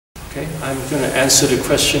Okay, I'm going to answer the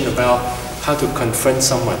question about how to confront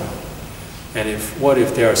someone, and what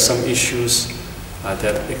if there are some issues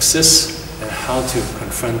that exist, and how to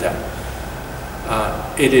confront that.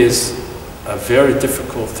 It is a very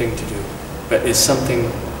difficult thing to do, but it's something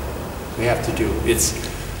we have to do. It's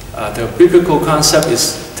the biblical concept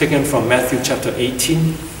is taken from Matthew chapter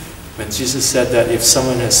 18, when Jesus said that if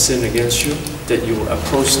someone has sinned against you, that you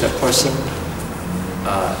approach that person.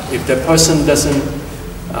 If that person doesn't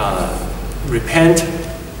repent,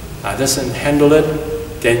 doesn't handle it,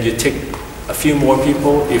 then you take a few more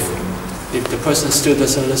people. If the person still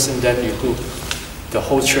doesn't listen, then the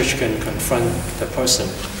whole church can confront the person.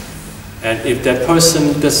 And if that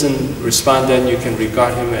person doesn't respond, then you can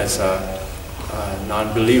regard him as a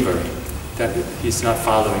non-believer, that he's not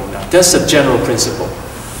following. Now, that's a general principle.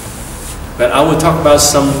 But I will talk about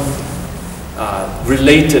some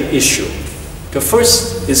related issue. The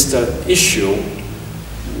first is the issue,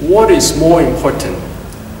 what is more important?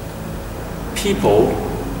 People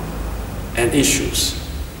and issues.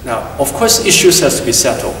 Now, of course, issues has to be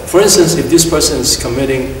settled. For instance, if this person is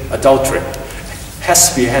committing adultery, has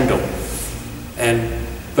to be handled.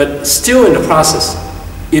 But still in the process,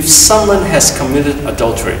 if someone has committed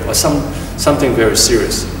adultery or something very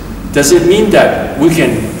serious, does it mean that we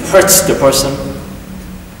can hurt the person?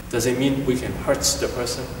 Does it mean we can hurt the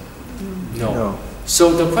person? No.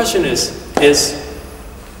 So the question is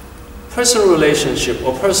personal relationship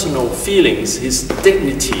or personal feelings, his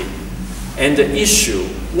dignity, and the issue,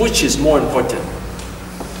 which is more important?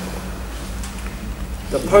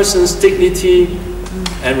 The person's dignity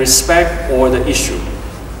and respect, or the issue?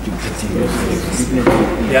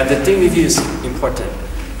 Yeah, the dignity is important.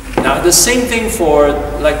 Now, the same thing for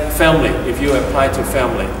like family, if you apply to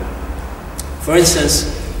family. For instance,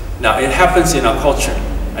 now it happens in our culture.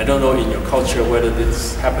 I don't know in your culture whether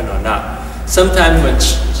this happens or not. Sometimes when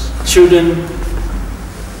children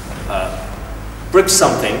break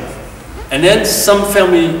something, and then some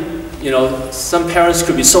family, some parents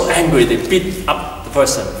could be so angry they beat up the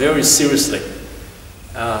person very seriously,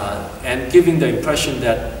 and giving the impression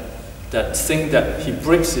that that thing that he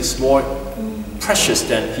breaks is more precious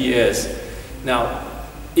than he is. Now,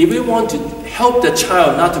 if we want to help the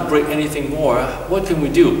child not to break anything more, what can we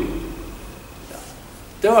do?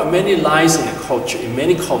 There are many lies in the culture, in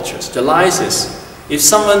many cultures. The lies is, if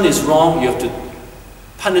someone is wrong, you have to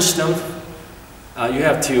punish them. You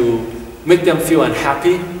have to make them feel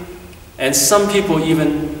unhappy. And some people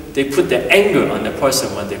even, they put their anger on the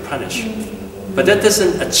person when they punish. But that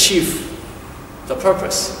doesn't achieve the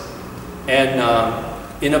purpose. And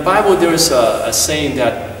in the Bible, there is a saying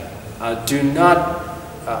that do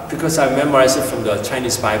not, because I memorized it from the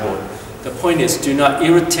Chinese Bible, the point is, do not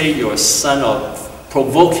irritate your son or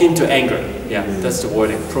provoke him to anger. Yeah, that's the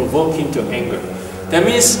wording, provoke him to anger. That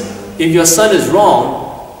means if your son is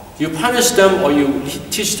wrong, you punish them or you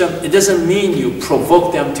teach them, it doesn't mean you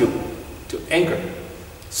provoke them to anger.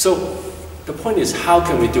 So the point is, how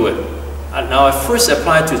can we do it? Now I first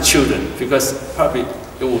apply to children, because probably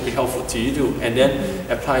it will be helpful to you too, and then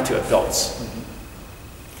apply to adults.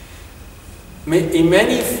 In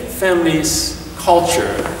many families'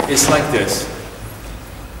 culture, it's like this.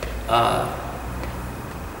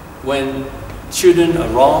 When children are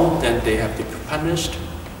wrong, then they have to be punished,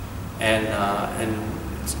 and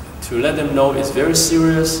to let them know it's very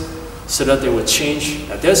serious, so that they will change.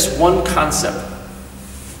 Now, there's one concept.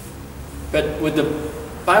 But with the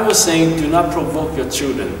Bible saying, do not provoke your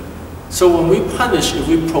children. So when we punish, if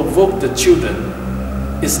we provoke the children,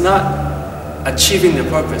 it's not achieving the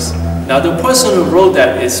purpose. Now the person who wrote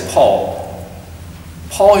that is Paul.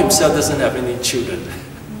 Paul himself doesn't have any children.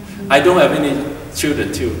 I don't have any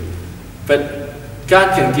children too. But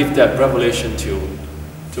God can give that revelation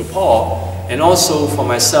to Paul. And also for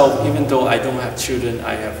myself, even though I don't have children,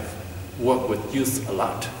 I have worked with youth a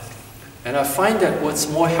lot. And I find that what's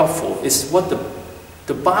more helpful is what the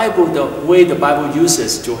Bible, the way the Bible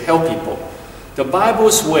uses to help people. The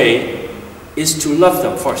Bible's way is to love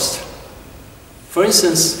them first. For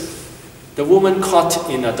instance, the woman caught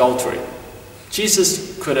in adultery.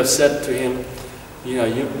 Jesus could have said to him, you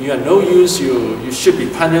are no use, you should be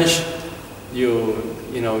punished,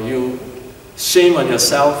 you shame on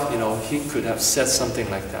yourself. He could have said something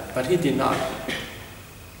like that, but he did not.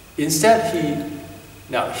 Instead,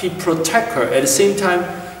 he protect her. At the same time,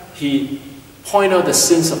 he point out the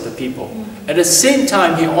sins of the people. At the same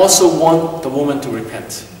time, he also want the woman to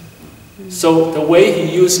repent. So the way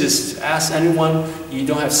he uses to ask anyone, you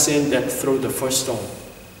don't have sin, then throw the first stone.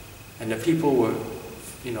 And the people were,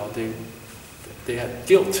 they had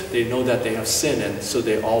guilt. They know that they have sinned, and so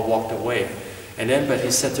they all walked away. And then, but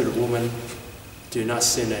he said to the woman, do not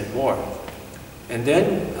sin anymore. And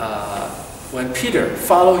then when Peter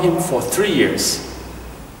followed him for 3 years,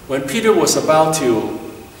 when Peter was about to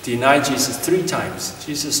deny Jesus 3 times,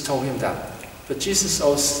 Jesus told him that. But Jesus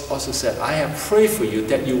also said, I have prayed for you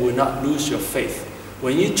that you will not lose your faith.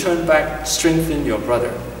 When you turn back, strengthen your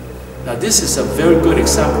brother. Now this is a very good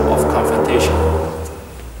example of confrontation.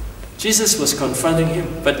 Jesus was confronting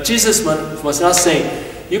him, but Jesus was not saying,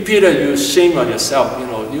 you Peter, you shame on yourself.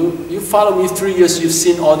 You follow me 3 years, you've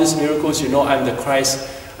seen all these miracles, you know I'm the Christ.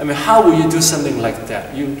 I mean, how will you do something like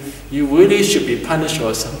that? You really should be punished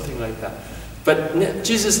or something like that. But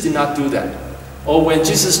Jesus did not do that. Or when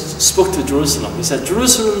Jesus spoke to Jerusalem, he said,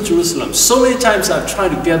 Jerusalem, Jerusalem, so many times I've tried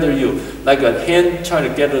to gather you, like a hen trying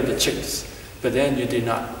to gather the chicks, but then you did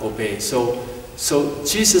not obey. So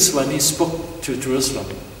Jesus, when he spoke to Jerusalem,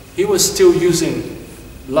 he was still using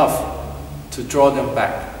love to draw them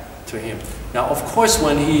back to him. Now, of course,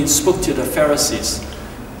 when he spoke to the Pharisees,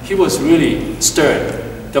 he was really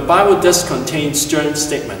stern. The Bible does contain stern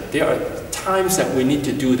statements. There are times that we need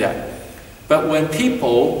to do that. But when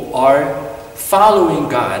people are following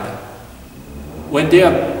God, when they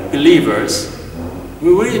are believers, we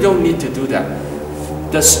really don't need to do that.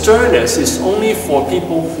 The sternness is only for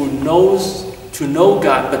people who know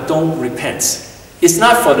God but don't repent. It's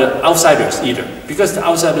not for the outsiders either, because the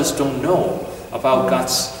outsiders don't know about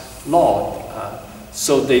God's law,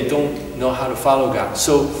 so they don't know how to follow God.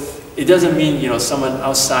 So it doesn't mean someone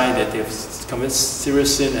outside that they've committed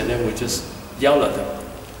serious sin and then we just yell at them.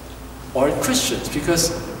 Or Christians,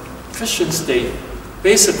 because Christians, they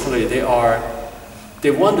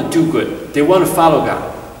want to do good. They want to follow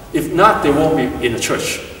God. If not, they won't be in the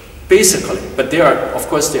church, basically. But of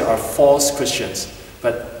course, there are false Christians.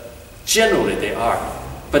 But generally, they are.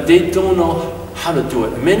 But they don't know how to do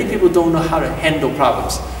it. Many people don't know how to handle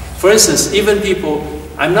problems. For instance, even people,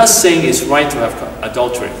 I'm not saying it's right to have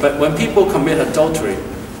adultery, but when people commit adultery,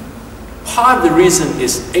 part of the reason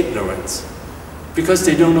is ignorance. Because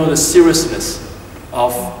they don't know the seriousness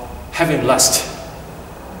of having lust.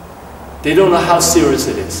 They don't know how serious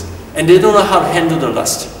it is. And they don't know how to handle the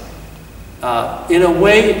lust. In a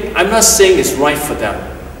way, I'm not saying it's right for them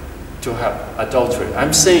to have adultery.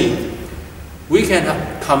 I'm saying we can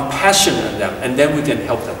have compassion on them and then we can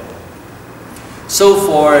help them. So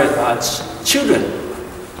for children,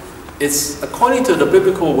 it's according to the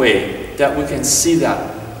biblical way that we can see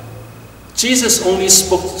that Jesus only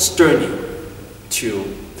spoke sternly to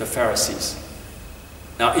the Pharisees.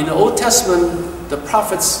 Now in the Old Testament, the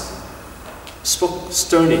prophets spoke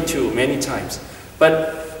sternly too many times.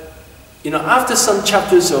 But after some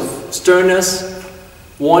chapters of sternness,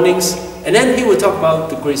 warnings, and then he would talk about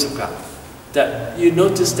the grace of God. That you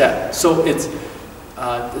notice that. So it's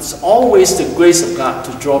always the grace of God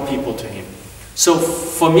to draw people to him. So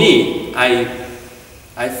for me,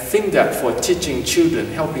 I think that for teaching children,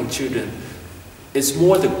 helping children, it's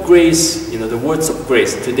more the grace, the words of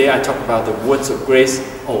grace. Today I talk about the words of grace.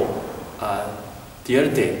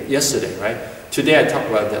 Yesterday, right? Today I talk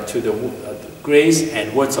about that to the grace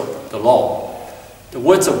and words of the law. The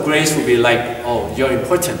words of grace will be like, oh, you're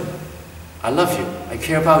important. I love you. I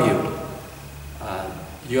care about you.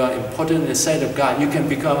 You are important in the sight of God. You can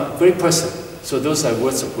become a great person. So those are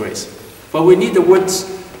words of grace. But we need the words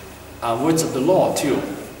of the law too.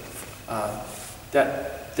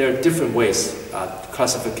 That there are different ways,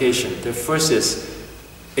 classification. The first is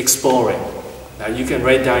exploring. Now you can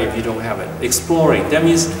write down if you don't have it. Exploring. That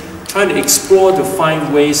means trying to explore to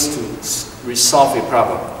find ways to resolve a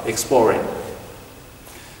problem. Exploring.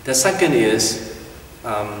 The second is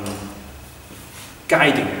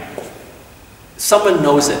guiding. Someone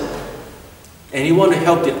knows it, and he wants to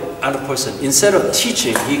help the other person. Instead of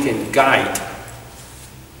teaching, he can guide.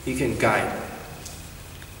 He can guide.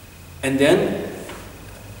 And then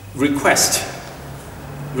request.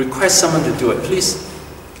 Request someone to do it. Please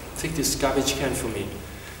take this garbage can for me.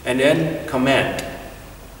 And then command.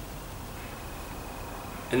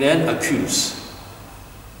 And then accuse.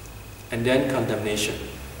 And then condemnation.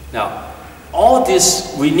 Now, all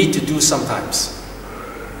this we need to do sometimes.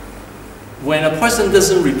 When a person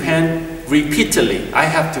doesn't repent repeatedly, I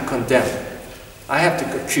have to condemn. I have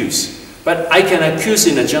to accuse. But I can accuse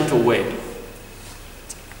in a gentle way.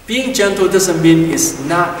 Being gentle doesn't mean it's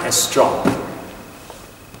not as strong.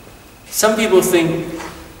 Some people think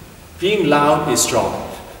being loud is strong.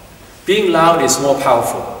 Being loud is more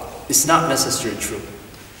powerful. It's not necessarily true.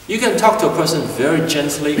 You can talk to a person very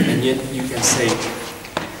gently and yet you can say,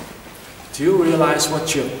 do you realize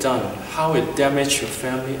what you have done? How it damaged your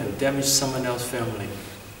family and damaged someone else's family?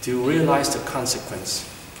 Do you realize the consequence?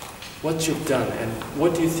 What you've done and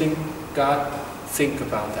what do you think God think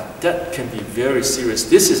about that. That can be very serious.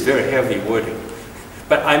 This is very heavy wording.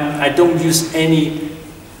 But I don't use any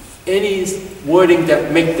wording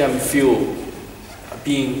that make them feel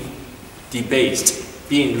being debased,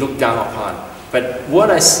 being looked down upon. But what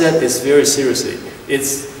I said is very seriously.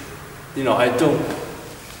 It's, I don't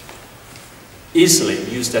easily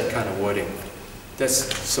use that kind of wording.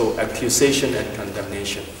 That's so accusation and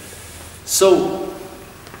condemnation. So,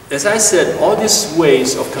 as I said, all these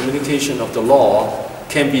ways of communication of the law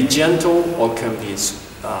can be gentle or can be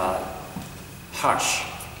harsh.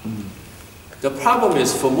 The problem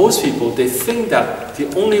is, for most people, they think that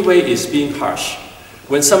the only way is being harsh.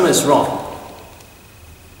 When someone is wrong,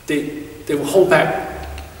 they will hold back.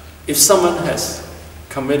 If someone has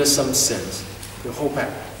committed some sins, they hold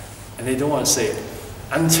back. And they don't want to say it.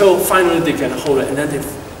 Until finally they can hold it, and then they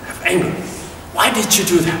have anger. Why did you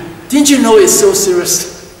do that? Didn't you know it's so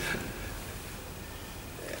serious?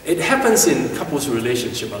 It happens in couples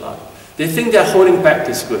relationship a lot. They think that holding back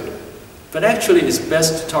is good. But actually it's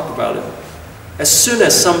best to talk about it. As soon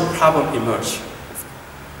as some problem emerges,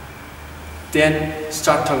 then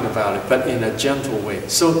start talking about it, but in a gentle way.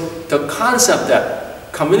 So the concept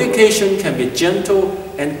that communication can be gentle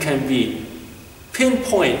and can be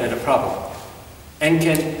pinpoint at the problem and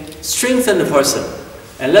can strengthen the person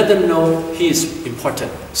and let them know he is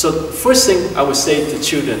important. So the first thing I would say to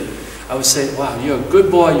children, I would say, wow, you're a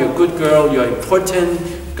good boy, you're a good girl, you're important,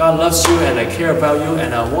 God loves you and I care about you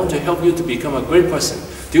and I want to help you to become a great person.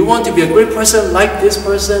 Do you want to be a great person like this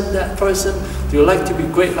person, that person? Do you like to be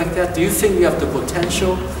great like that? Do you think you have the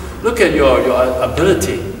potential? Look at your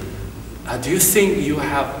ability. Do you think you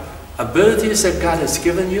have abilities that God has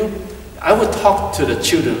given you? I would talk to the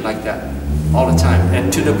children like that all the time.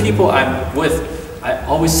 And to the people I'm with, I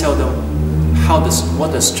always tell them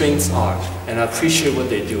what the strengths are and I appreciate what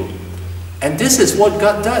they do. And this is what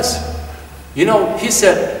God does. He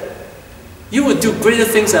said, you will do greater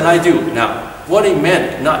things than I do. Now, what he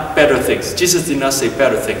meant, not better things. Jesus did not say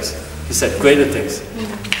better things. He said greater things.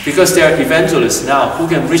 Because there are evangelists now who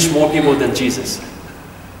can reach more people than Jesus.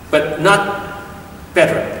 But not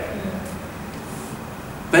better.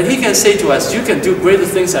 But he can say to us, you can do greater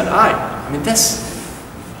things than I.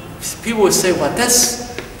 People will say, well,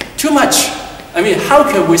 that's too much. How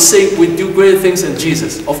can we say we do greater things than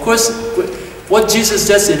Jesus? Of course, what Jesus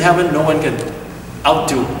does in heaven, no one can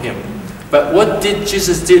outdo him. But what did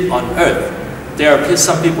Jesus did on earth? There are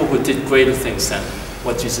some people who did greater things than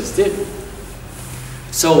what Jesus did.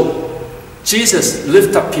 So, Jesus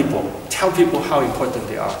lift up people, tell people how important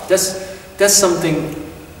they are. That's something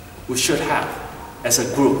we should have as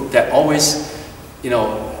a group, that always,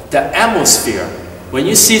 the atmosphere. When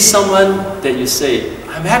you see someone that you say,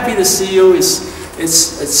 I'm happy to see you, it's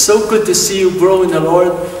so good to see you grow in the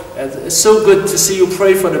Lord, it's so good to see you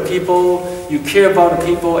pray for the people, you care about the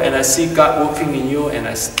people, and I see God working in you, and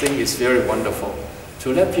I think it's very wonderful.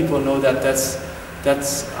 To let people know that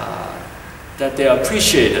that they are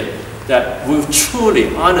appreciated, that we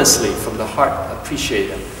truly, honestly, from the heart appreciate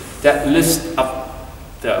them. That lifts up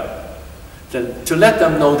to let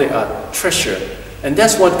them know they are treasured. And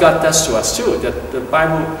that's what God does to us too. That the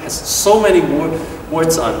Bible has so many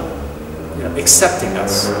words on accepting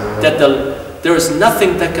us. That there is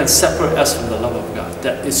nothing that can separate us from the love of God.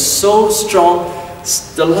 That is so strong.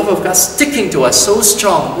 The love of God sticking to us so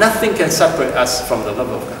strong. Nothing can separate us from the love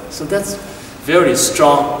of God. So that's very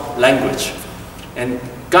strong language. And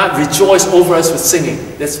God rejoices over us with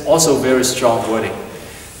singing. That's also very strong wording.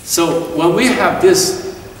 So when we have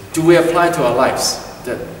this, do we apply to our lives?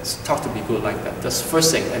 Let's talk to people like that. That's the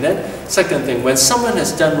first thing. And then second thing, when someone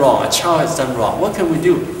has done wrong, a child has done wrong, what can we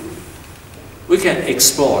do? We can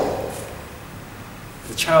explore.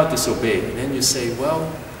 The child disobeyed. And then you say,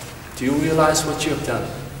 well, do you realize what you have done?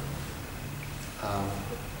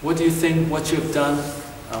 What do you think what you have done?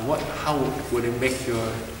 How would it make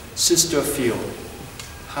your sister feel?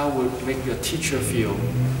 How would it make your teacher feel?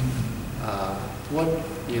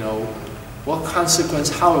 What consequence,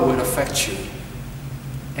 how it would affect you?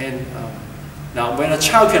 And now when a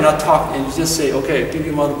child cannot talk and you just say, okay, give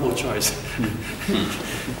you multiple choice.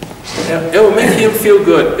 It will make him feel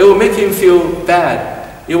good. It will make him feel bad.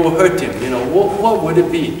 It will hurt him. What would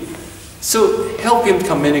it be? So help him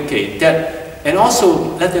communicate that, and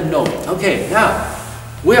also let them know, okay, now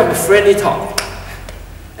we have a friendly talk.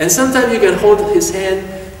 And sometimes you can hold his hand,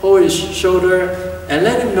 hold his shoulder, and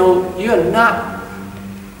let him know you are not,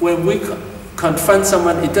 when we confront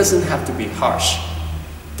someone, it doesn't have to be harsh.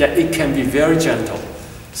 That it can be very gentle.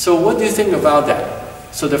 So what do you think about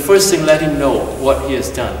that? So the first thing, let him know what he has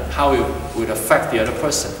done, how it would affect the other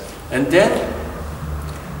person. And then,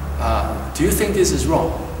 do you think this is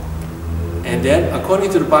wrong? And then,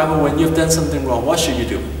 according to the Bible, when you've done something wrong, what should you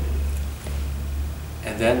do?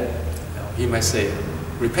 And then he might say,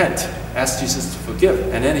 repent, ask Jesus to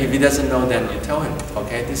forgive. And then if he doesn't know, then you tell him,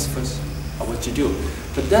 okay, this is first what you do.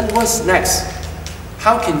 But then what's next?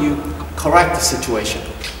 How can you correct the situation?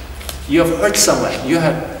 You have hurt someone, you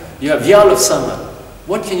have yelled at someone.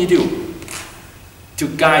 What can you do? To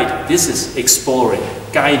guide, this is exploring,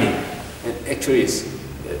 guiding. It actually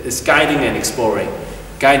it's guiding and exploring.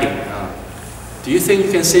 Guiding. Do you think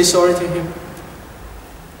you can say sorry to him?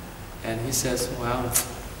 And he says, well,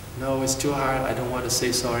 no, it's too hard. I don't want to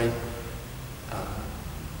say sorry.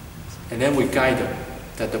 And then we guide him.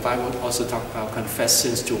 That the Bible also talks about confess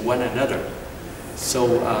sins to one another.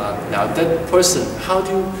 So now that person, how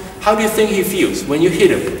do you think he feels when you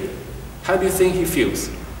hit him? How do you think he feels?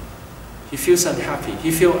 He feels unhappy.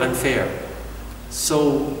 He feels unfair.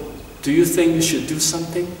 So do you think you should do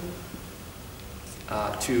something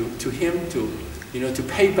to him to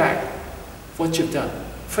pay back what you've done?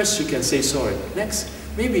 First, you can say sorry. Next,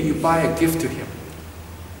 maybe you buy a gift to him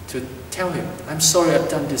to tell him, I'm sorry I've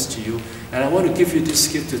done this to you, and I want to give you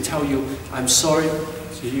this gift to tell you I'm sorry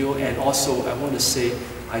to you, and also I want to say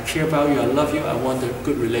I care about you, I love you, I want a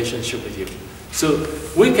good relationship with you. So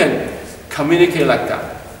we can communicate like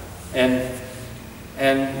that, and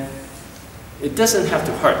it doesn't have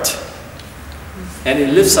to hurt, and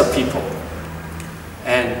it lifts up people,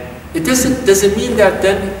 and it doesn't mean that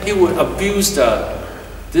then he would abuse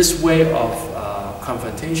this way of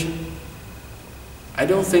confrontation. I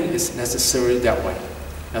don't think it's necessarily that way.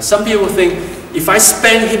 Now some people think if I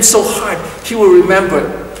spank him so hard, he will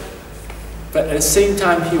remember. But at the same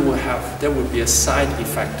time, there would be a side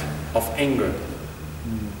effect of anger,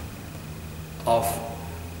 of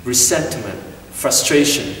resentment,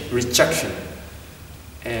 frustration, rejection.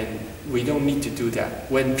 And we don't need to do that.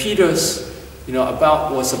 When Peter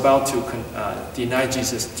was about to deny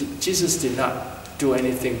Jesus, Jesus did not do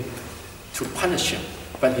anything to punish him,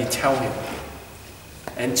 but he told him.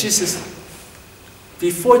 And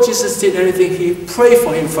before Jesus did anything, he prayed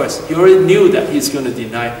for him first. He already knew that he was going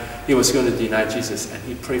to deny Jesus, and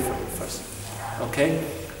he prayed for him first. Okay?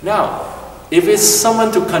 Now, if it's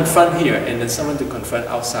someone to confront here and then someone to confront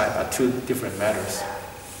outside are two different matters.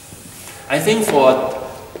 I think for a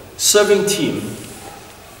serving team,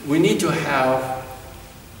 we need to have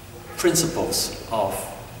principles of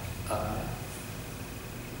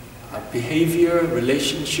behavior,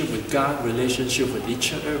 relationship with God, relationship with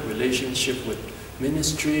each other, relationship with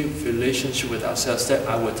ministry, relationship with ourselves, that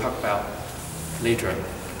I will talk about later.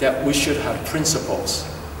 That we should have principles.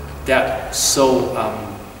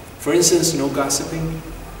 For instance, no gossiping.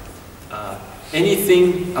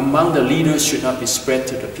 Anything among the leaders should not be spread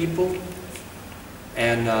to the people.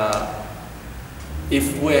 And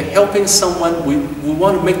if we're helping someone, we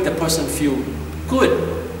want to make the person feel good.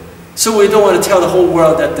 So we don't want to tell the whole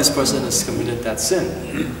world that this person has committed that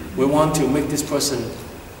sin. We want to make this person,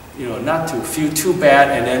 not to feel too bad,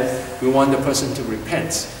 and then we want the person to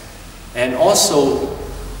repent. And also,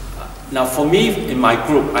 now for me, in my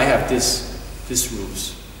group, I have these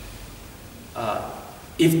rules.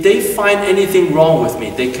 If they find anything wrong with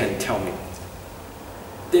me, they can tell me.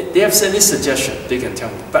 They have any suggestion, they can tell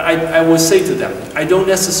me. But I will say to them, I don't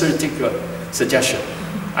necessarily take your suggestion.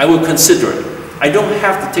 I will consider it. I don't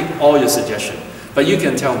have to take all your suggestions, but you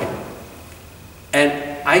can tell me. And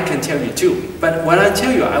I can tell you too. But when I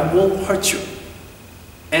tell you, I won't hurt you.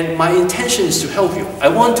 And my intention is to help you. I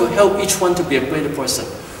want to help each one to be a better person.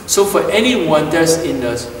 So for anyone that's in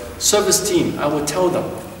the service team, I will tell them.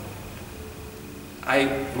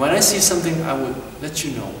 When I see something, I will let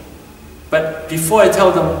you know. But before I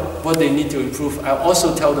tell them what they need to improve, I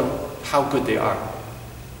also tell them how good they are.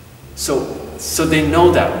 So they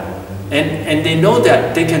know that. And they know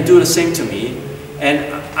that they can do the same to me.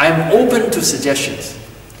 And I'm open to suggestions.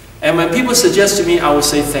 And when people suggest to me, I will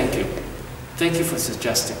say thank you. Thank you for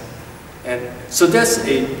suggesting. And so there's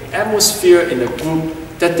an atmosphere in the group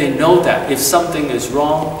that they know that if something is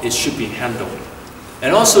wrong, it should be handled.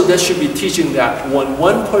 And also there should be teaching that when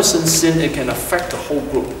one person sins, it can affect the whole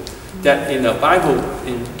group. That in the Bible,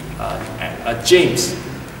 in James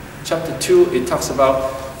chapter 2, it talks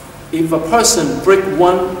about if a person breaks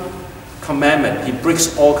one commandment, he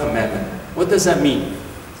breaks all commandments. What does that mean?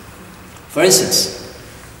 For instance,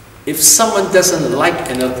 if someone doesn't like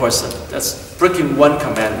another person, that's breaking one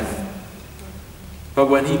commandment. But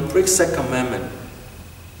when he breaks that commandment,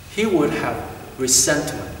 he would have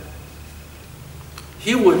resentment.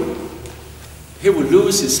 He would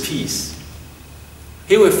lose his peace.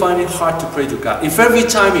 He will find it hard to pray to God. If every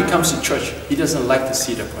time he comes to church, he doesn't like to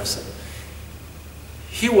see the person,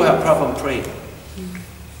 he will have problem praying.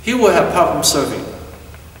 he will have problem serving.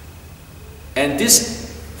 And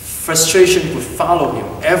this frustration would follow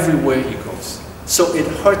him everywhere he goes. So it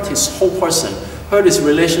hurt his whole person, hurt his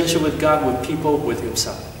relationship with God, with people, with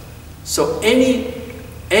himself. So any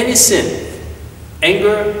sin,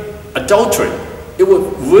 anger, adultery, it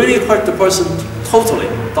would really hurt the person totally,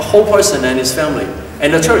 the whole person and his family,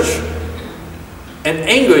 and the church. And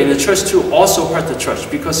anger in the church too also hurt the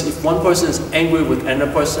church, because if one person is angry with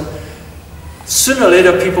another person, sooner or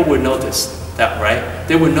later people will notice that, right?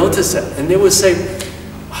 They will notice that, and they will say,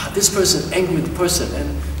 this person is angry with the person,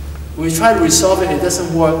 and we try to resolve it, it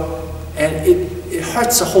doesn't work, and it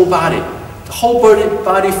hurts the whole body. The whole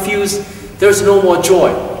body feels there's no more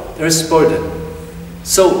joy, there's burden.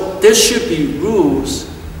 So there should be rules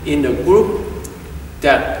in the group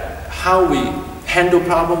that how we handle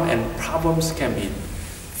problem, and problems can be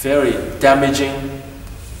very damaging,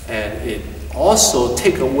 and it also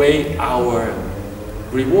take away our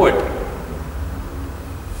reward.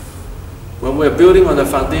 When we're building on the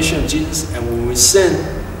foundation of Jesus, and when we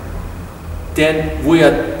sin, then we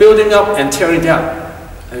are building up and tearing down.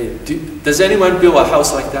 I mean, does anyone build a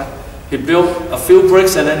house like that? He built a few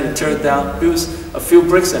bricks and then he tear it down, builds a few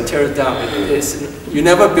bricks and tear it down. You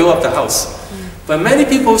never build up the house. But many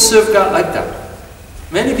people serve God like that.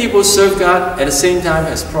 Many people serve God at the same time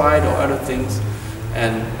as pride or other things.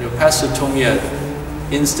 And your pastor told me an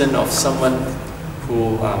instance of someone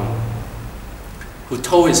who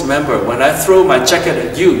told his member, when I throw my jacket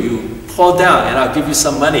at you, you fall down and I'll give you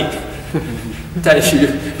some money. That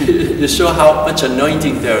you show how much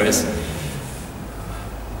anointing there is.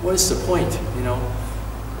 What is the point? You know,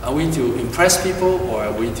 are we to impress people or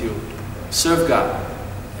are we to serve God?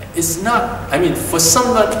 It's not. I mean, for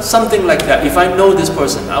something like that, if I know this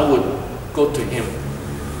person, I would go to him.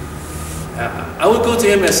 I would go to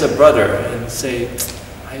him as a brother and say,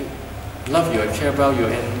 I love you, I care about you,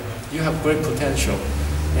 and you have great potential.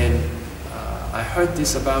 And I heard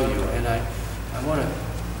this about you, and I want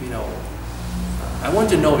to, you know, I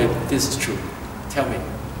want to know if this is true. Tell me,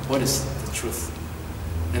 what is the truth?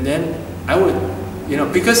 And then I would, you know,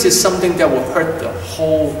 because it's something that will hurt the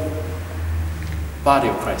whole body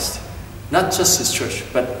of Christ. Not just his church,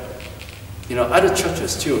 but, you know, other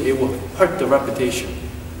churches too. It will hurt the reputation.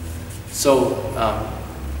 So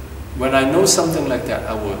when I know something like that,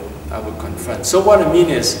 I would confront. So what I mean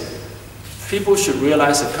is, people should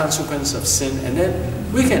realize the consequence of sin, and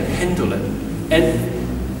then we can handle it. And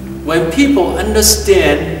when people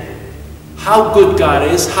understand how good God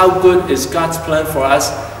is, how good is God's plan for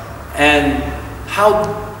us, and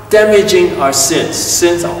how damaging our sins.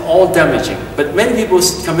 Sins are all damaging. But many people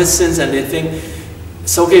commit sins and they think,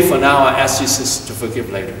 it's okay for now, I ask Jesus to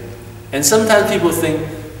forgive later. And sometimes people think,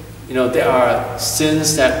 you know, there are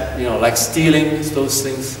sins that, you know, like stealing, those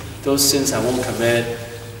things, those sins I won't commit.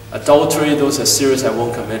 Adultery, those are serious, I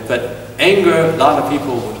won't commit. But anger, a lot of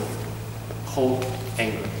people will hold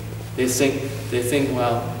anger. They think,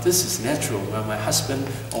 well, this is natural. When my husband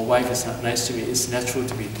or wife is not nice to me, it's natural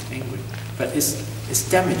to be angry. But it's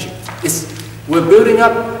damaging. We're building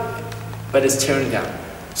up, but it's tearing down.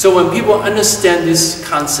 So when people understand these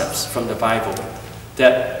concepts from the Bible,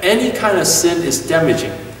 that any kind of sin is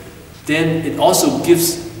damaging, then it also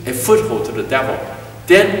gives a foothold to the devil.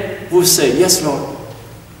 Then we'll say, yes, Lord,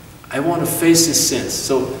 I want to face these sins.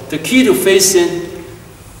 So the key to face sin,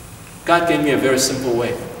 God gave me a very simple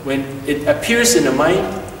way. When it appears in the mind,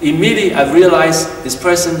 immediately I realize it's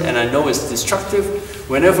present and I know it's destructive.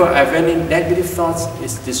 Whenever I have any negative thoughts,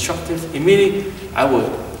 it's destructive. Immediately I will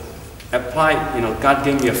apply, you know, God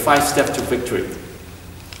gave me a 5-step to victory.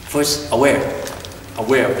 First, aware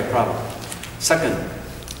of the problem. Second,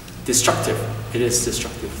 destructive. It is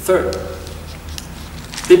destructive. Third,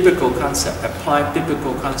 biblical concept. Apply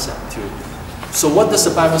biblical concept to. So what does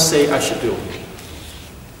the Bible say I should do?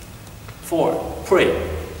 4,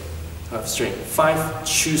 pray. Have strength. 5,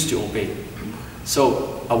 choose to obey.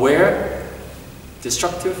 So aware,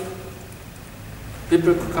 destructive,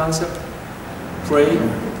 biblical concept, pray,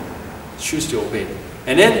 choose to obey.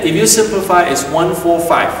 And then if you simplify, it's 1, 4,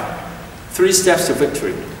 5. 3 steps to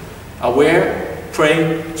victory. Aware,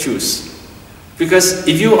 pray, choose. Because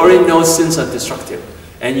if you already know sins are destructive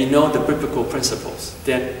and you know the biblical principles,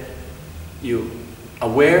 then you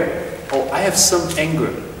aware, oh, I have some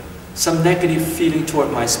anger, some negative feeling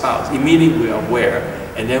toward my spouse. Immediately we are aware,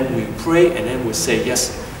 and then we pray, and then we say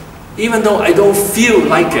yes. Even though I don't feel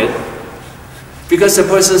like it, because the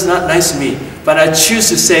person is not nice to me, but I choose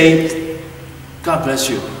to say, God bless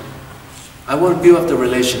you. I want to build up the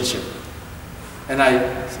relationship. And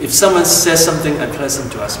if someone says something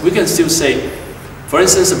unpleasant to us, we can still say, for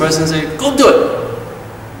instance, the person says, go do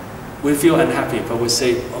it. we feel unhappy, but we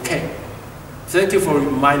say, okay, thank you for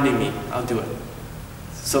reminding me, I'll do it.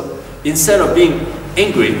 So instead of being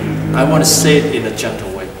angry, I want to say it in a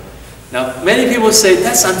gentle way. Now, many people say,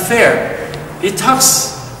 that's unfair. He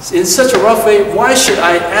talks in such a rough way, why should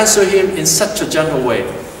I answer him in such a gentle way?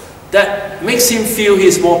 That makes him feel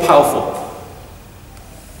he's more powerful.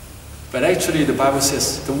 But actually the Bible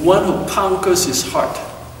says, the one who conquers his heart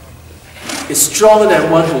is stronger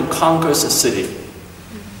than one who conquers a city.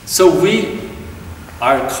 So we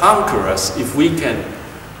are conquerors if we can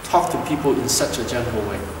talk to people in such a gentle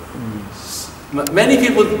way. Many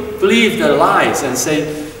people believe the lies and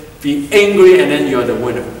say, be angry and then you're the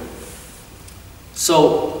winner.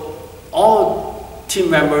 So all team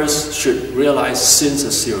members should realize sins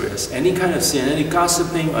are serious. Any kind of sin, any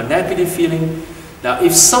gossiping or negative feeling. Now,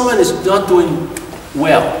 if someone is not doing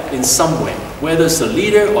well in some way, whether it's the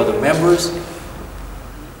leader or the members,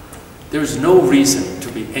 there is no reason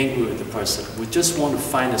to be angry with the person. We just want to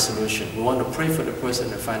find a solution. We want to pray for the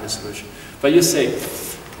person and find a solution. But you say,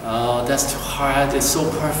 oh, that's too hard. It's so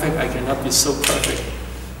perfect. I cannot be so perfect.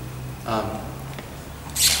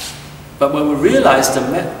 But when we realize the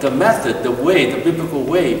method, the way, the biblical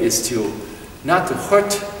way is to not to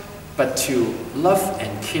hurt, but to love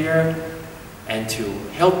and care and to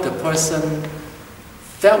help the person.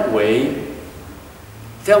 That way,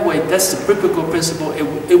 that's the biblical principle.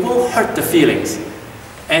 It won't hurt the feelings.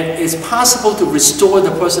 And it's possible to restore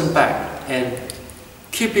the person back and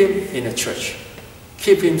keep him in a church.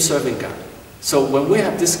 Keep him serving God. So when we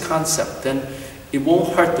have this concept, then it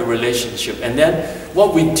won't hurt the relationship. And then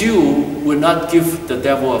what we do will not give the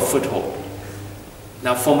devil a foothold.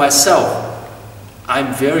 Now for myself,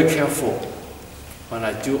 I'm very careful when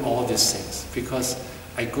I do all these things because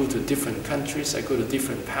I go to different countries, I go to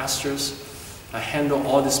different pastors, I handle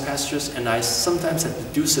all these pastors, and I sometimes have to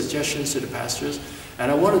do suggestions to the pastors,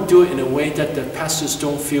 and I want to do it in a way that the pastors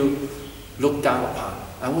don't feel looked down upon.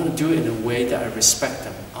 I want to do it in a way that I respect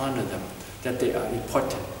them, honor them, that they are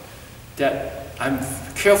important, that I'm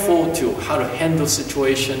careful to how to handle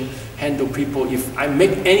situation, handle people. If I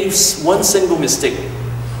make one single mistake,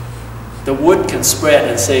 the word can spread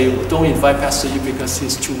and say, don't invite Pastor Yip because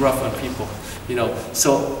he's too rough on people. You know,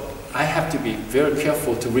 so I have to be very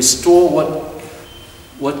careful to restore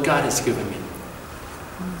what God has given me.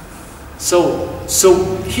 So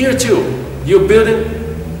here too, you're building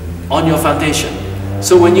on your foundation.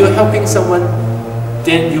 So when you're helping someone,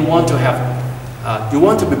 then you want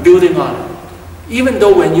to be building on it. Even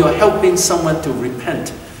though when you're helping someone to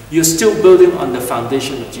repent, you're still building on the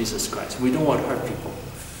foundation of Jesus Christ. We don't want to hurt people.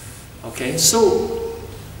 Okay, so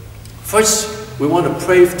first we want to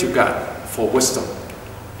pray to God for wisdom.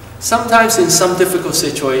 Sometimes in some difficult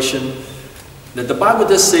situation, the Bible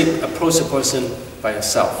does say approach a person by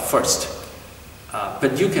yourself first.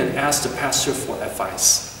 But you can ask the pastor for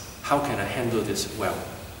advice. How can I handle this well?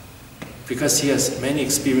 Because he has many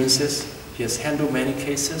experiences. He has handled many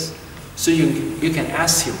cases. So you can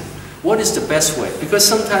ask him, what is the best way? Because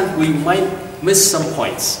sometimes we might miss some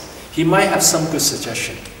points. He might have some good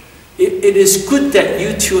suggestion. It is good that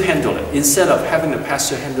you two handle it instead of having the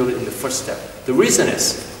pastor handle it in the first step. The reason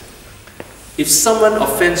is, if someone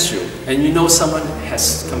offends you and you know someone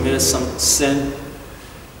has committed some sin,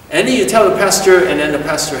 and then you tell the pastor and then the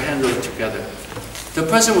pastor handle it together, the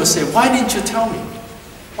person will say, why didn't you tell me?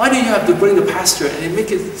 Why do you have to bring the pastor and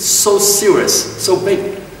make it so serious, so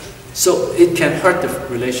big? So it can hurt the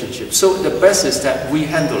relationship. So the best is that we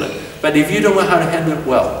handle it. But if you don't know how to handle it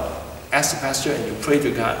well, ask the pastor and you pray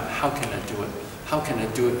to God, how can I do it? How can I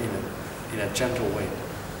do it in a gentle way?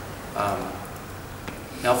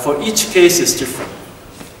 Now for each case is different.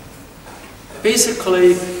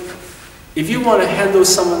 Basically, if you want to handle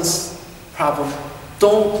someone's problem,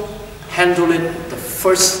 don't handle it the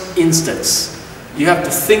first instance. You have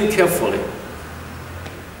to think carefully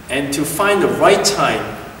and to find the right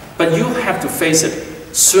time. But you have to face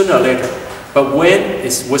it sooner or later. But when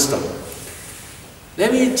is wisdom?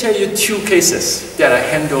 Let me tell you two cases that I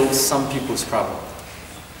handled some people's problem.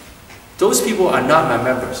 Those people are not my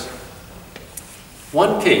members.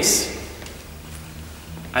 One case,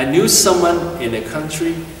 I knew someone in a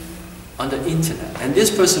country on the internet, and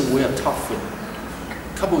this person we have talked for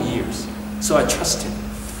a couple of years, so I trust him.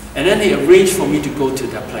 And then he arranged for me to go to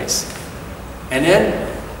that place. And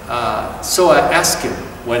then, so I asked him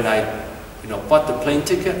when I bought the plane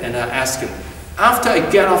ticket, and I asked him, after I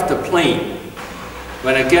get off the plane,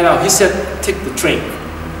 when I get out, he said, take the train.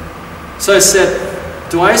 So I said,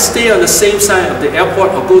 do I stay on the same side of the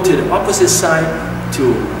airport or go to the opposite side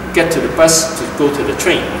to get to the bus to go to the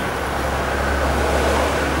train?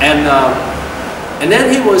 And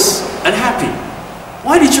then he was unhappy.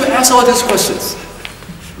 why did you ask all these questions?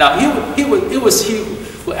 Now, it was he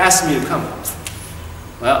who asked me to come.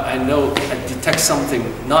 Well, I know I detect something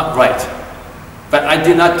not right, but I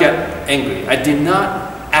did not get angry. I did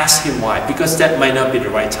not ask him why, because that might not be the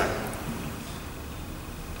right time.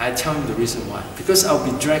 I tell him the reason why. Because I'll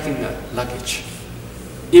be dragging the luggage.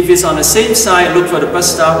 If it's on the same side, look for the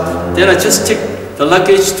bus stop, then I just take the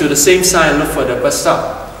luggage to the same side and look for the bus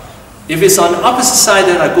stop. If it's on the opposite side,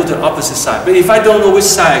 then I go to the opposite side. But if I don't know which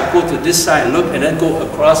side, I go to this side, look, and then go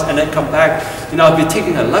across, and then come back. I'll be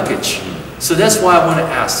taking a luggage. So that's why I want to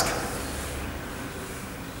ask.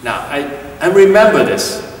 Now, I remember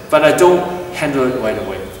this, but I don't handle it right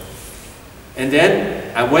away. And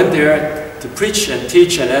then I went there to preach and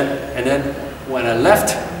teach, and then when I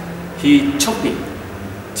left, he took me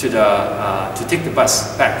to take the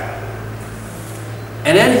bus back.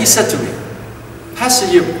 And then he said to me, Pastor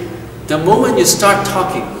Yip, the moment you start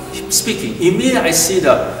speaking, immediately I see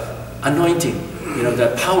the anointing, the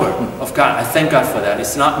power of God. I thank God for that.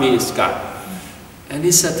 It's not me, it's God. And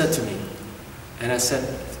he said that to me. And I said,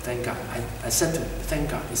 thank God. I said to him, thank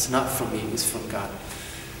God. It's not from me, it's from God.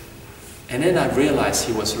 And then I realized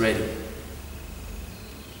he was ready,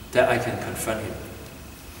 that I can confront him.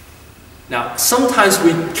 Now, sometimes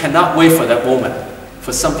we cannot wait for that moment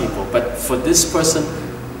for some people, but for this person,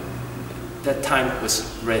 that time was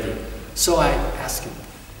ready. So I asked him,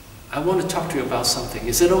 I want to talk to you about something.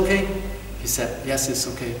 Is it okay? He said, yes, it's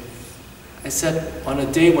okay. I said, on a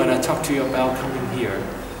day when I talked to you about coming here,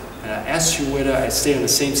 and I asked you whether I stay on the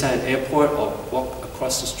same side of the airport or walk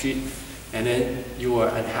across the street, and then you were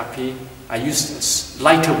unhappy, I used a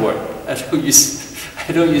lighter word. I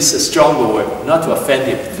don't use a stronger word, not to offend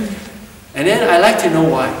him. And then I like to know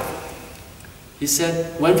why. He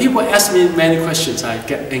said, when people ask me many questions, I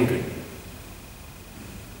get angry.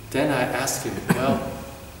 Then I asked him, well,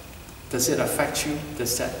 does it affect you?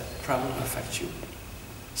 Does that problem affect you?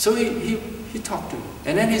 So he talked to me.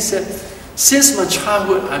 And then he said, since my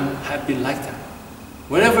childhood, I've been like that.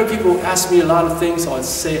 Whenever people ask me a lot of things or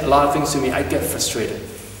say a lot of things to me, I get frustrated.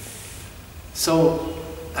 So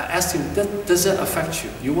I asked him, does that affect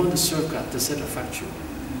you? You want to serve God, does it affect you?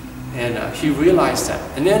 And he realized that.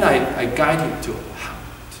 And then I guide him to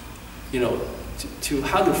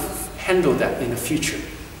how to handle that in the future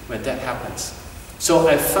when that happens. So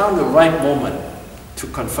I found the right moment to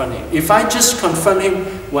confront him. If I just confront him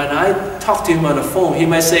when I talk to him on the phone, he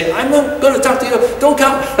might say, I'm not going to talk to you, don't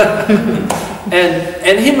come.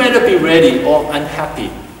 and he might not be ready or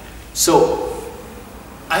unhappy. So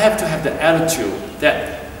I have to have the attitude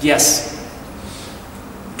that, yes,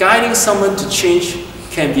 guiding someone to change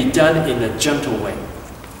can be done in a gentle way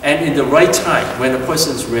and in the right time when the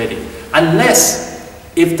person is ready. Unless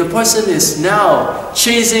if the person is now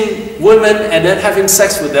chasing women and then having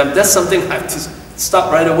sex with them, that's something I have to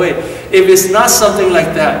stop right away. If it's not something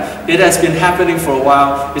like that, it has been happening for a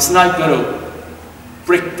while, it's not going to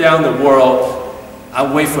break down the world,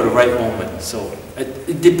 I'll wait for the right moment. So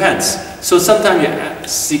it depends. So sometimes you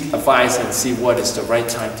seek advice and see what is the right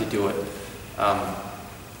time to do it.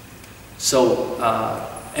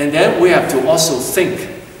 And then we have to also think.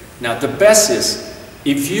 Now the best is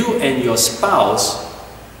if you and your spouse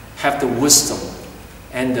have the wisdom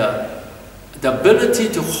and the ability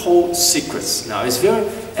to hold secrets. Now it's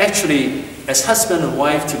actually, as husband and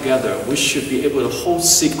wife together, we should be able to hold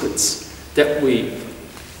secrets that we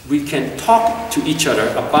can talk to each other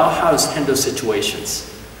about how to handle situations.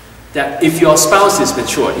 That if your spouse is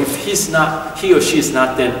mature, if he or she is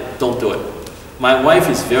not, then don't do it. My wife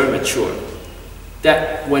is very mature.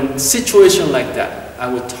 That when situation like that, I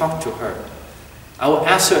would talk to her. I will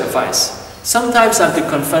ask her advice. Sometimes I have to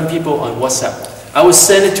confront people on WhatsApp. I will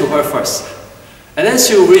send it to her first. And then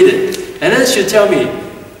she'll read it. And then she'll tell me,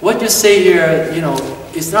 what you say here,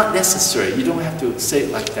 is not necessary. You don't have to say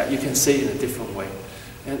it like that. You can say it in a different way.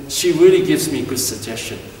 And she really gives me good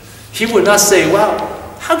suggestion. He would not say, well,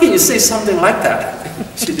 how can you say something like that?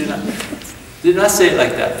 She did not say it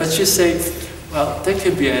like that. But she say, well, there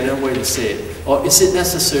can be another way to say it. Or is it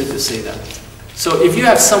necessary to say that? So if you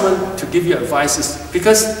have someone to give you advice,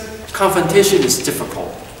 because confrontation is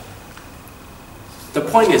difficult. The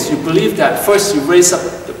point is, you believe that first you raise up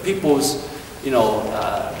the people's,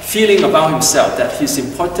 feeling about himself, that he's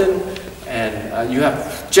important, and you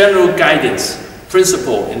have general guidance,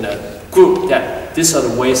 principle in the group that these are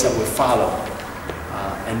the ways that we follow.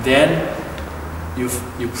 And then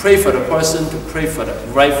you pray for the person to pray for the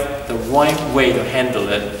right way to handle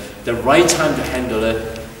it, the right time to handle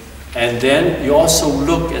it, and then you also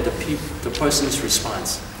look at the person's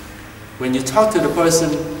response. When you talk to the person,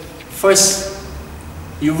 first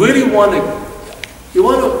you really want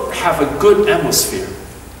to have a good atmosphere.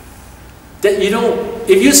 that you don't,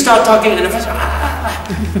 if you start talking and the person,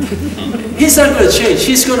 he's not going to change.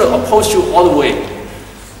 He's going to oppose you all the way.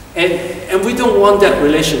 And we don't want that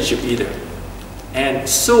relationship either. And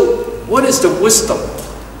so, what is the wisdom?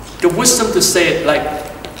 The wisdom to say it like,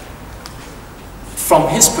 from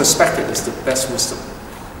his perspective, is the best wisdom.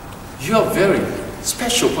 You are a very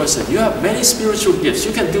special person. You have many spiritual gifts.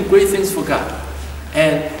 You can do great things for God.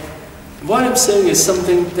 And what I'm saying is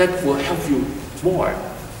something that will help you more.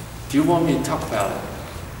 Do you want me to talk about it?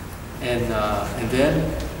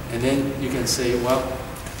 And then you can say, well,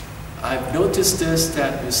 I've noticed this,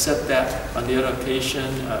 that you said that on the other occasion,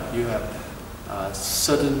 you have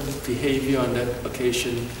certain behavior on that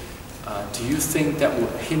occasion. Do you think that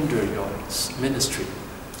would hinder your ministry?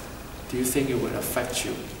 Do you think it would affect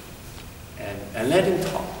you? And let him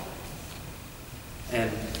talk.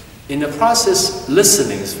 And in the process,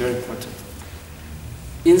 listening is very important.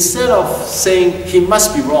 Instead of saying he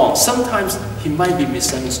must be wrong, sometimes he might be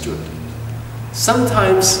misunderstood.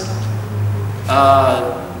 Sometimes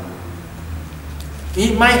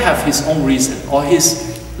he might have his own reason or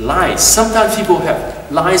his lies. Sometimes people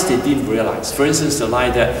have lies they didn't realize. For instance, the lie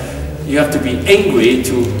that you have to be angry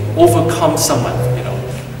to overcome someone,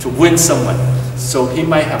 to win someone. So he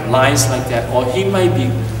might have lies like that, or he might be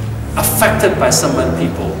affected by some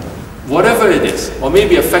people, whatever it is, or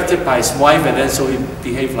maybe affected by his wife, and then so he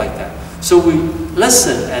behaved like that. So we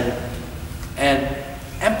listen and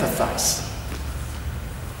empathize.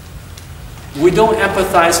 We don't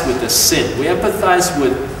empathize with the sin. We empathize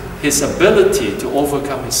with his ability to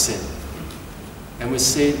overcome his sin. And we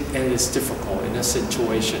say, and it's difficult in a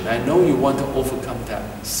situation. I know you want to overcome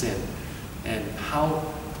that sin. And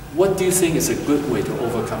what do you think is a good way to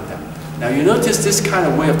overcome that? Now you notice this kind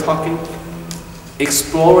of way of talking,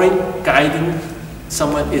 exploring, guiding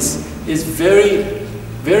someone is very,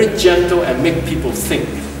 very gentle and make people think.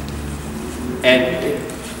 And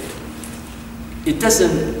it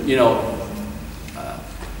doesn't,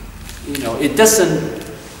 it doesn't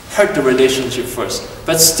hurt the relationship first.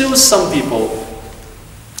 But still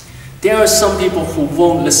there are some people who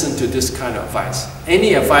won't listen to this kind of advice.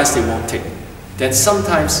 Any advice they won't take. Then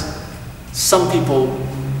sometimes some people,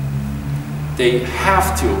 they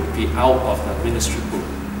have to be out of the ministry group.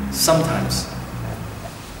 Sometimes.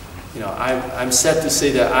 I'm sad to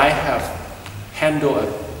say that I have handled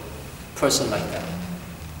a person like that.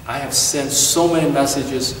 I have sent so many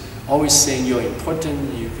messages always saying you're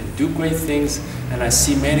important, you can do great things, and I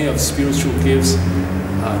see many of spiritual gifts,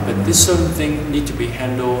 but this certain thing need to be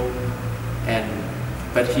handled,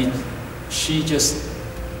 but she just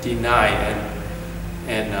denied,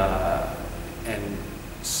 and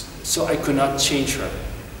so I could not change her.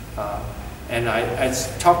 And I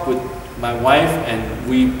talked with my wife,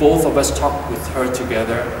 and both of us talked with her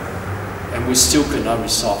together, and we still could not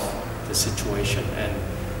resolve the situation. And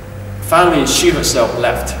finally, she herself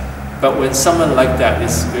left. But when someone like that,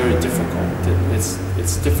 it's very difficult.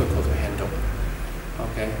 It's difficult to handle.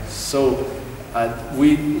 Okay, so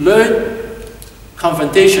we learn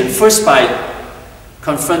confrontation first by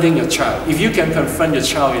confronting your child. If you can confront your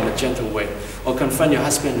child in a gentle way, or confront your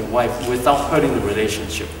husband and wife without hurting the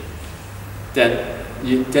relationship, then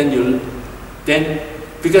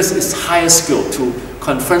because it's higher skill to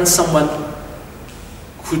confront someone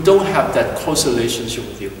who don't have that close relationship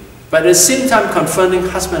with you. But at the same time, confronting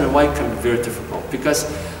husband and wife can be very difficult because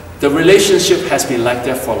the relationship has been like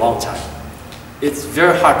that for a long time. It's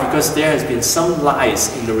very hard because there has been some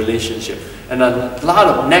lies in the relationship and a lot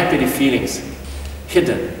of negative feelings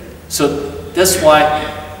hidden. So that's why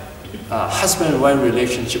husband and wife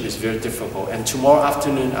relationship is very difficult. And tomorrow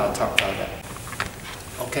afternoon, I'll talk about that.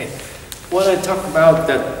 Okay, when I talk about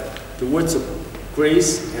that the words of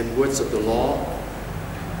grace and words of the law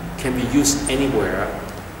can be used anywhere,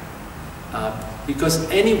 because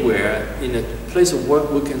anywhere in a place of work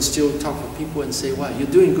we can still talk to people and say, wow, you're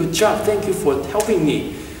doing a good job, thank you for helping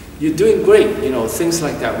me, you're doing great, things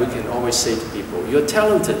like that we can always say to people. You're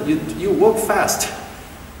talented, you work fast,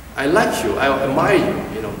 I like you, I admire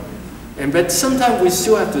you, but sometimes we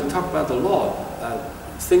still have to talk about the law,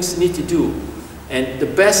 things need to do, and the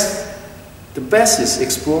best is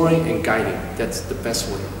exploring and guiding. That's the best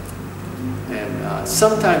way. And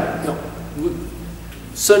sometimes,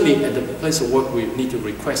 certainly at the place of work, we need to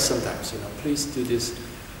request sometimes, please do this.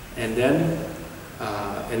 And then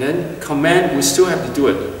command, we still have to do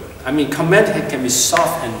it. I mean, command can be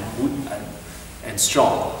soft and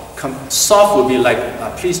strong. Soft would be like,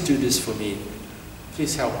 please do this for me.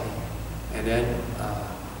 Please help me. And then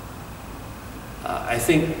I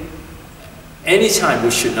think anytime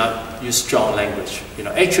we should not use strong language.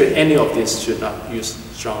 Actually, any of this should not use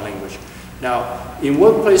strong language. Now, in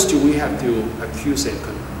workplace, do we have to accuse and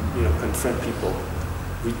confront people?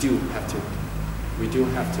 We do have to. We do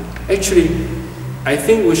have to. Actually, I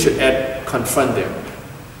think we should add confront there.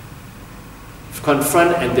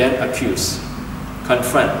 Confront and then accuse.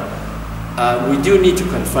 Confront. We do need to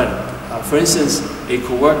confront. For instance, a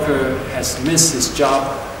coworker has missed his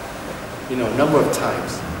job, a number of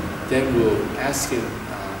times. Then we'll ask him,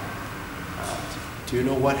 do you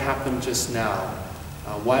know what happened just now?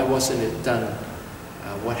 Why wasn't it done?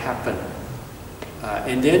 What happened?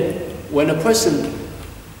 And then when a person,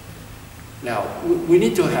 now we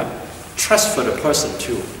need to have trust for the person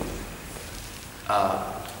too.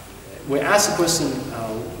 We ask the person,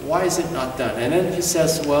 why is it not done? And then he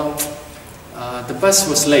says, well, the bus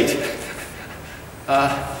was late.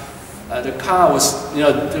 The car was,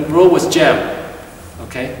 the road was jammed.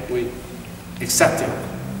 Okay, we accept him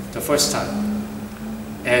the first time.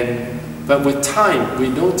 But with time, we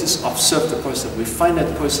observe the person. We find that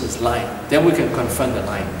the person is lying. Then we can confront the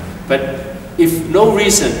lying. But if no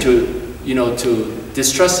reason to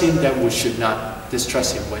distrust him, then we should not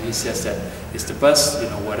distrust him when he says that it's the bus,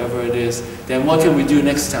 whatever it is. Then what can we do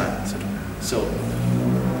next time?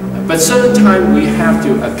 But certain time we have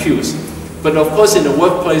to accuse. But of course, in the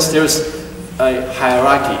workplace, there's a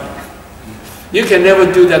hierarchy. You can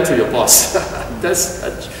never do that to your boss. That's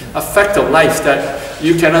a fact of life, that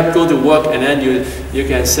you cannot go to work and then you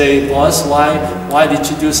can say, boss, why did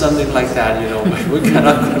you do something like that? We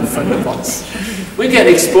cannot confront the boss. We can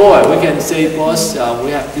explore. We can say, boss,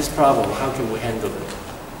 we have this problem. How can we handle it?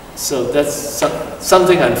 So that's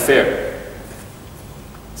something unfair.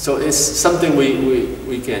 So it's something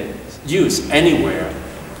we can use anywhere.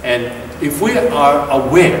 And if we are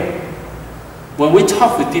aware, when we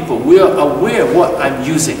talk with people, we are aware what I'm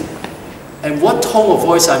using, and what tone of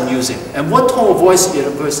voice I'm using, and what tone of voice the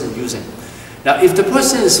other person is using. Now, if the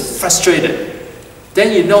person is frustrated,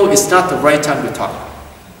 then you know it's not the right time to talk.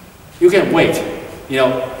 You can wait.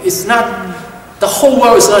 It's not, the whole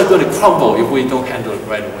world is not going to crumble if we don't handle it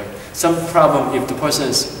right away. Some problem, if the person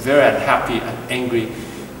is very unhappy and angry,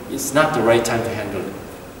 it's not the right time to handle it.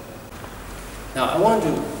 Now, I want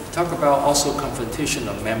to talk about also confrontation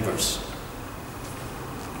of members.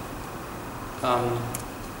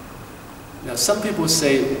 Now, some people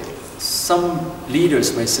say, some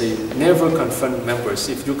leaders may say, never confront members.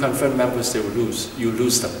 If you confront members, they will lose. You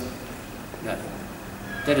lose them.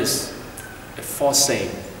 That is a false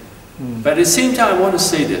saying. But at the same time, I want to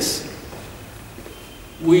say this.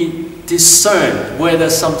 We discern whether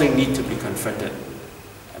something needs to be confronted.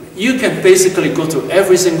 You can basically go to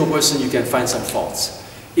every single person, you can find some faults.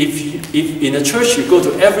 If in a church you go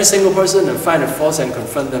to every single person and find a fault and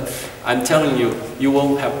confront them, I'm telling you, you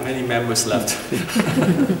won't have many members left.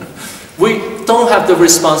 We don't have the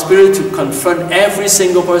responsibility to confront every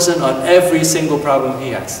single person on every single problem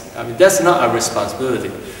he has. That's not our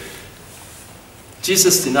responsibility.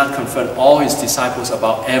 Jesus did not confront all his disciples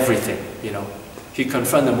about everything, He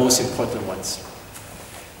confronted the most important ones.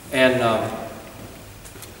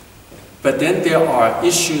 But then there are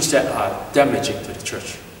issues that are damaging to the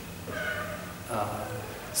church.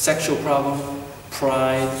 Sexual problem,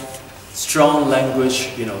 pride, strong language,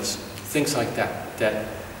 things like that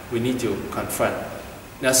we need to confront.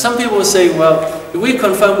 Now, some people say, well, if we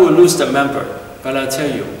confront, we'll lose the member. But I'll tell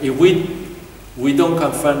you, if we don't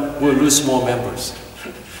confront, we'll lose more members.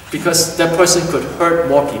 Because that person could hurt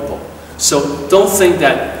more people. So don't think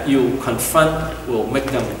that you confront will make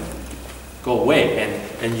them go away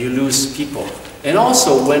and you lose people. And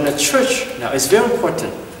also, when a church, now it's very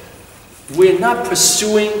important, we're not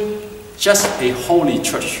pursuing just a holy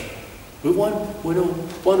church. We don't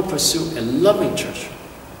want to pursue a loving church.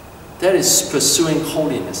 That is pursuing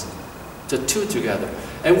holiness. The two together.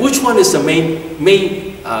 And which one is the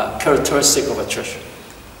main characteristic of a church?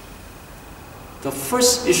 The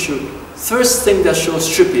first thing that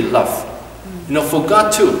should be love. For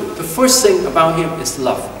God too, the first thing about Him is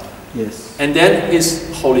love. Yes. And then is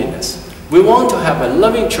holiness. We want to have a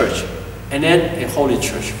loving church and then a holy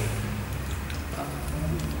church.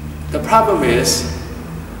 The problem is,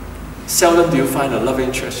 seldom do you find a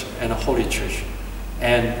loving church and a holy church.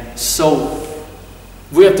 And so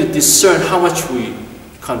we have to discern how much we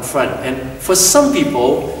confront. And for some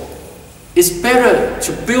people, it's better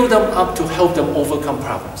to build them up to help them overcome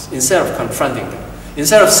problems instead of confronting them.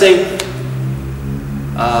 Instead of saying,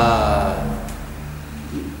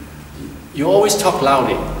 you always talk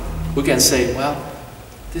loudly, we can say, well,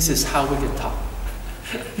 this is how we can talk.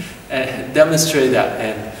 And demonstrate that.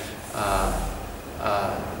 And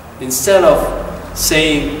instead of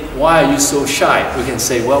saying, why are you so shy? We can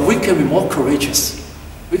say, well, we can be more courageous.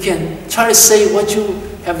 We can try to say what you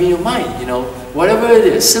have in your mind, whatever it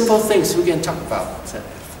is, simple things we can talk about.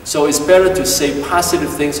 So it's better to say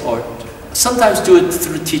positive things or sometimes do it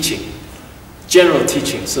through teaching, general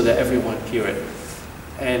teaching, so that everyone hear it.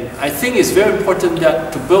 And I think it's very important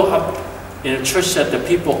that to build up in a church that the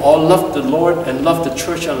people all love the Lord and love the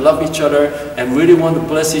church and love each other and really want to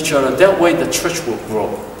bless each other. That way the church will grow,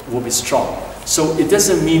 will be strong. So it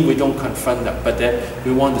doesn't mean we don't confront them, but then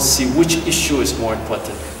we want to see which issue is more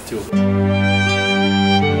important too.